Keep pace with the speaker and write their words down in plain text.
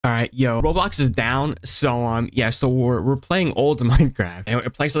right, yo, Roblox is down, so yeah, so we're playing old Minecraft, and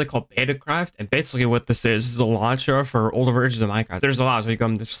it plays something called Betacraft, and basically what this is a launcher for older versions of Minecraft. There's a lot, so you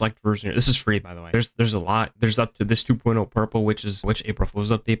come to select version here. This is free, by the way. There's a lot. There's up to this 2.0 purple, which April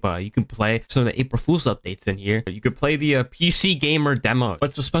Fool's update, but you can play some of the April Fool's updates in here. You could play the PC gamer demo.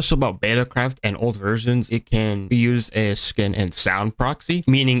 What's so special about Betacraft and old versions? It can use a skin and sound proxy,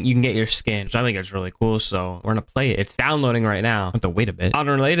 meaning you can get your skin, which I think is really cool. So we're gonna play it. It's downloading right now. I have to wait a bit.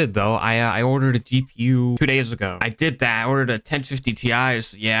 Unrelated though, I ordered a GPU 2 days ago. I did that. I ordered a 1050 Ti.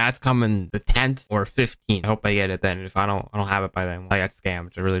 So yeah, it's coming the 10th or 15th. I hope I get it then. If I don't have it by then, I got scammed.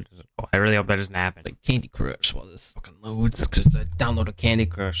 Which I really doesn't. I really hope that doesn't happen. Like Candy Crush while this fucking loads. Just download a Candy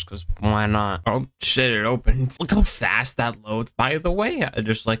Crush, because why not? Oh shit, it opens. Look how fast that loads. By the way, I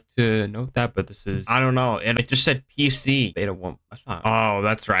just like to note that, but this is, I don't know. It just said PC beta 1. That's not. Oh,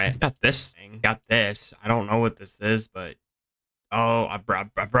 that's right. Got this thing. Got this. I don't know what this is, but oh, I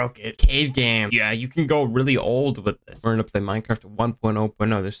broke it. Cave game. Yeah, you can go really old with this. We're gonna play Minecraft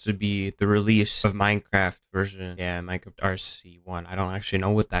 1.0.0. This would be the release of Minecraft version. Yeah, Minecraft RC1. I don't actually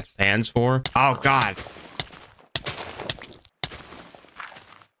know what that stands for. Oh god.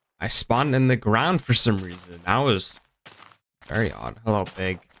 I spawned in the ground for some reason. That was very odd. Hello,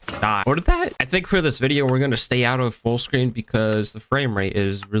 pig. Die. What did that? I think for this video, we're going to stay out of full screen because the frame rate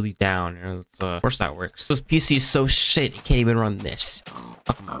is really down. Of course that works. This PC is so shit, it can't even run this.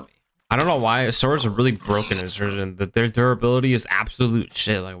 I don't know why. Swords are really broken in this version. Their durability is absolute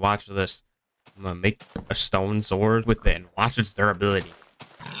shit. Like, watch this. I'm going to make a stone sword with it and watch its durability.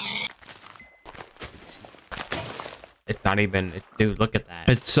 It's not even, dude, look at that.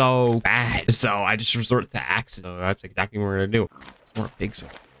 It's so bad. So I just resort to axe. So that's exactly what we're going to do. More pigs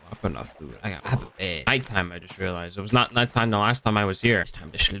up enough food. I have a bed. Nighttime, I just realized. It was not nighttime the last time I was here. It's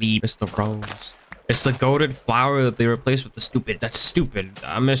time to sleep. It's the rose. It's the goated flower that they replaced with the stupid. That's stupid.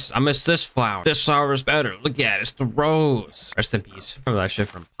 I miss this flower. This flower is better. Look at it. It's the rose. Rest in peace. Remember that shit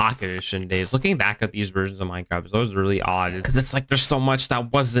from Pocket Edition days. Looking back at these versions of Minecraft, those are really odd. Because it's like there's so much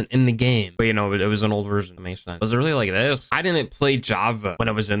that wasn't in the game. But you know, it was an old version. It makes sense. Was it really like this? I didn't play Java when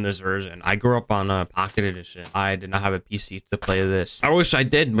I was in this version. I grew up on a Pocket Edition. I did not have a PC to play this. I wish I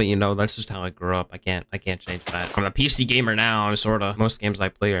did, but you know, that's just how I grew up. I can't change that. I'm a PC gamer now. I'm sort of. Most games I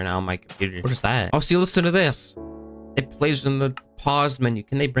play are now on my computer. What is that? Oh, see, listen to this. It plays in the pause menu.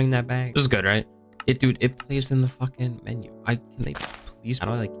 Can they bring that back? This is good, right? Dude, it plays in the fucking menu. Can they please? How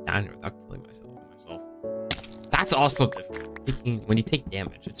do I like get down here without killing myself? That's also different. When you take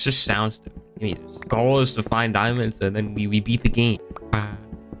damage, it just sounds different. Give me this. Goal is to find diamonds, and then we beat the game.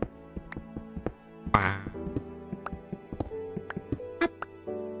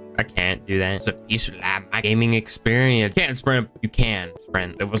 I can't do that. It's a piece of my gaming experience. You can't sprint. You can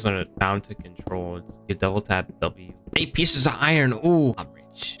sprint. It wasn't a down to control. It's you double tap W. 8 pieces of iron. Ooh, I'm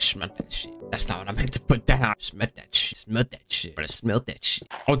rich. Smelt that shit. That's not what I meant to put down. Smelt that shit. Smelt that shit. But I smelt that shit.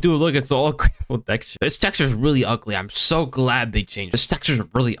 Oh, dude, look, it's all gravel texture. This texture is really ugly. I'm so glad they changed. This texture is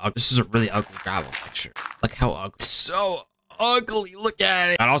really ugly. This is a really ugly gravel texture. Look how ugly. It's so ugly. Look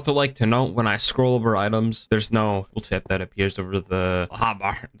at it. I'd also like to note when I scroll over items, there's no tooltip that appears over the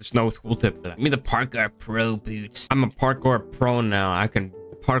hotbar. There's no tooltip for that. Give me the parkour pro boots. I'm a parkour pro now. I can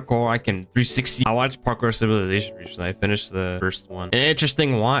parkour. I can 360. I watched Parkour Civilization recently. I finished the first one. An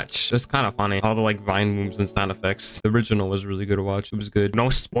interesting watch. It's kind of funny. All the like vine moves and sound effects. The original was really good to watch. It was good.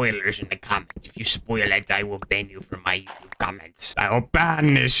 No spoilers in the comments. If you spoil it, I will ban you from my YouTube comments. I will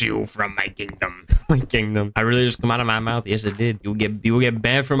banish you from my kingdom. My kingdom. I really just come out of my mouth. Yes, it did. You will get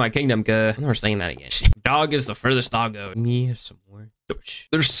banned from my kingdom. Cause I'm never saying that again. Dog is the furthest I'll go. Me some more.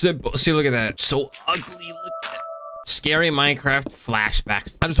 They're simple. See, look at that. So ugly. Look at it. Scary Minecraft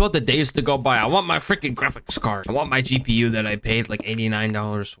flashbacks. I just want the days to go by. I want my freaking graphics card. I want my GPU that I paid like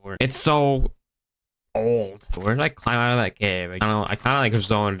 $89 for. It's so old. Where did I climb out of that cave? I don't know. I kind of like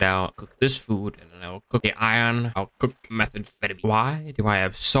zoned out. Cook this food and then I'll cook the iron. I'll cook methamphetamine. Why do I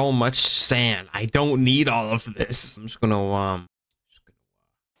have so much sand? I don't need all of this. I'm just gonna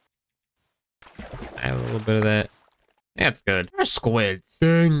I have a little bit of that. Yeah, it's good. There's squids.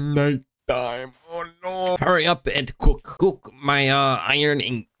 Dang night time. Oh no. Hurry up and cook my iron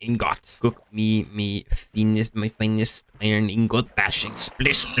ingot. Cook me my finest iron ingot. Bashing,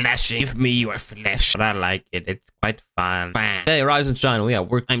 splish splashing. Give me your flesh. But I like it. It's quite fun. Hey, rise and shine. We at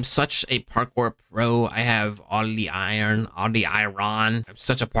work. I'm such a parkour pro. I have all the iron, all the iron. I'm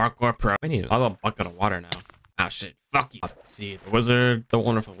such a parkour pro. I need another bucket of water now. Oh shit, fuck you. See, the wizard, the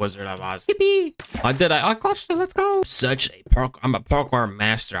wonderful wizard I was. Yippee! I clutched it, let's go. I'm a parkour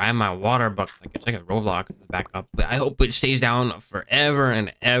master. I have my water bucket. I can check out Roblox back up. But I hope it stays down forever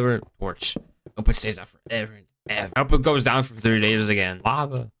and ever. Torch. I hope it stays down forever and ever. I hope it goes down for 3 days again.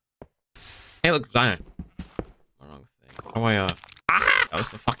 Lava. Hey, look, Zion. Wrong thing. How do I, that was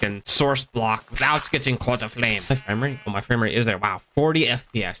the fucking source block without sketching caught a flame. My frame rate? Oh, my frame rate is there. Wow, 40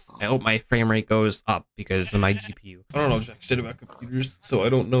 FPS. I hope my frame rate goes up because of my GPU. I don't know jack shit about computers, so I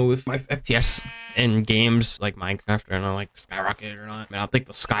don't know if my FPS in games like Minecraft are gonna like skyrocket or not. I mean, I don't think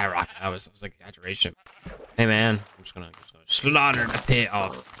they'll skyrocket. That was like exaggeration. Hey man, I'm just gonna slaughter the pig.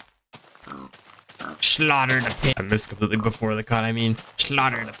 Oh. Slaughter the pig. I missed completely before the cut. I mean,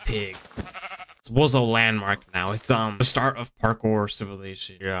 slaughter the pig. It was a landmark now. It's the start of parkour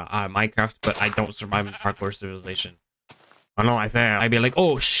civilization. Yeah, Minecraft, but I don't survive in parkour civilization. I know like that. I'd be like,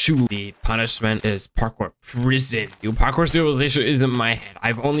 oh shoot, the punishment is parkour prison. Dude, parkour civilization is in my head.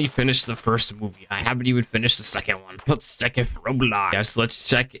 I've only finished the first movie. I haven't even finished the second one. Let's check if Roblox. Yes, let's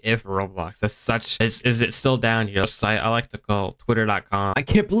check if Roblox. That's such. Is it still down here? I like to call twitter.com. I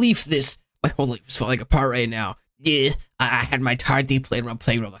can't believe this. My whole life is falling apart right now. Yeah, I had my entire day playing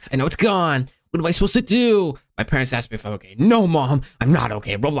Roblox. I know it's gone. What am I supposed to do? My parents asked me if I'm okay. No, Mom, I'm not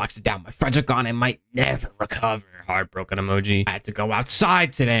okay. Roblox is down. My friends are gone. I might never recover. Heartbroken emoji. I had to go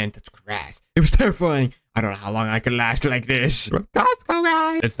outside today and touch grass. It was terrifying. I don't know how long I could last like this. Let's go,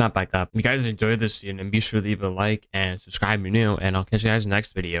 guys. It's not back up. If you guys enjoyed this video, then be sure to leave a like and subscribe if you're new. And I'll catch you guys in the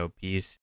next video. Peace.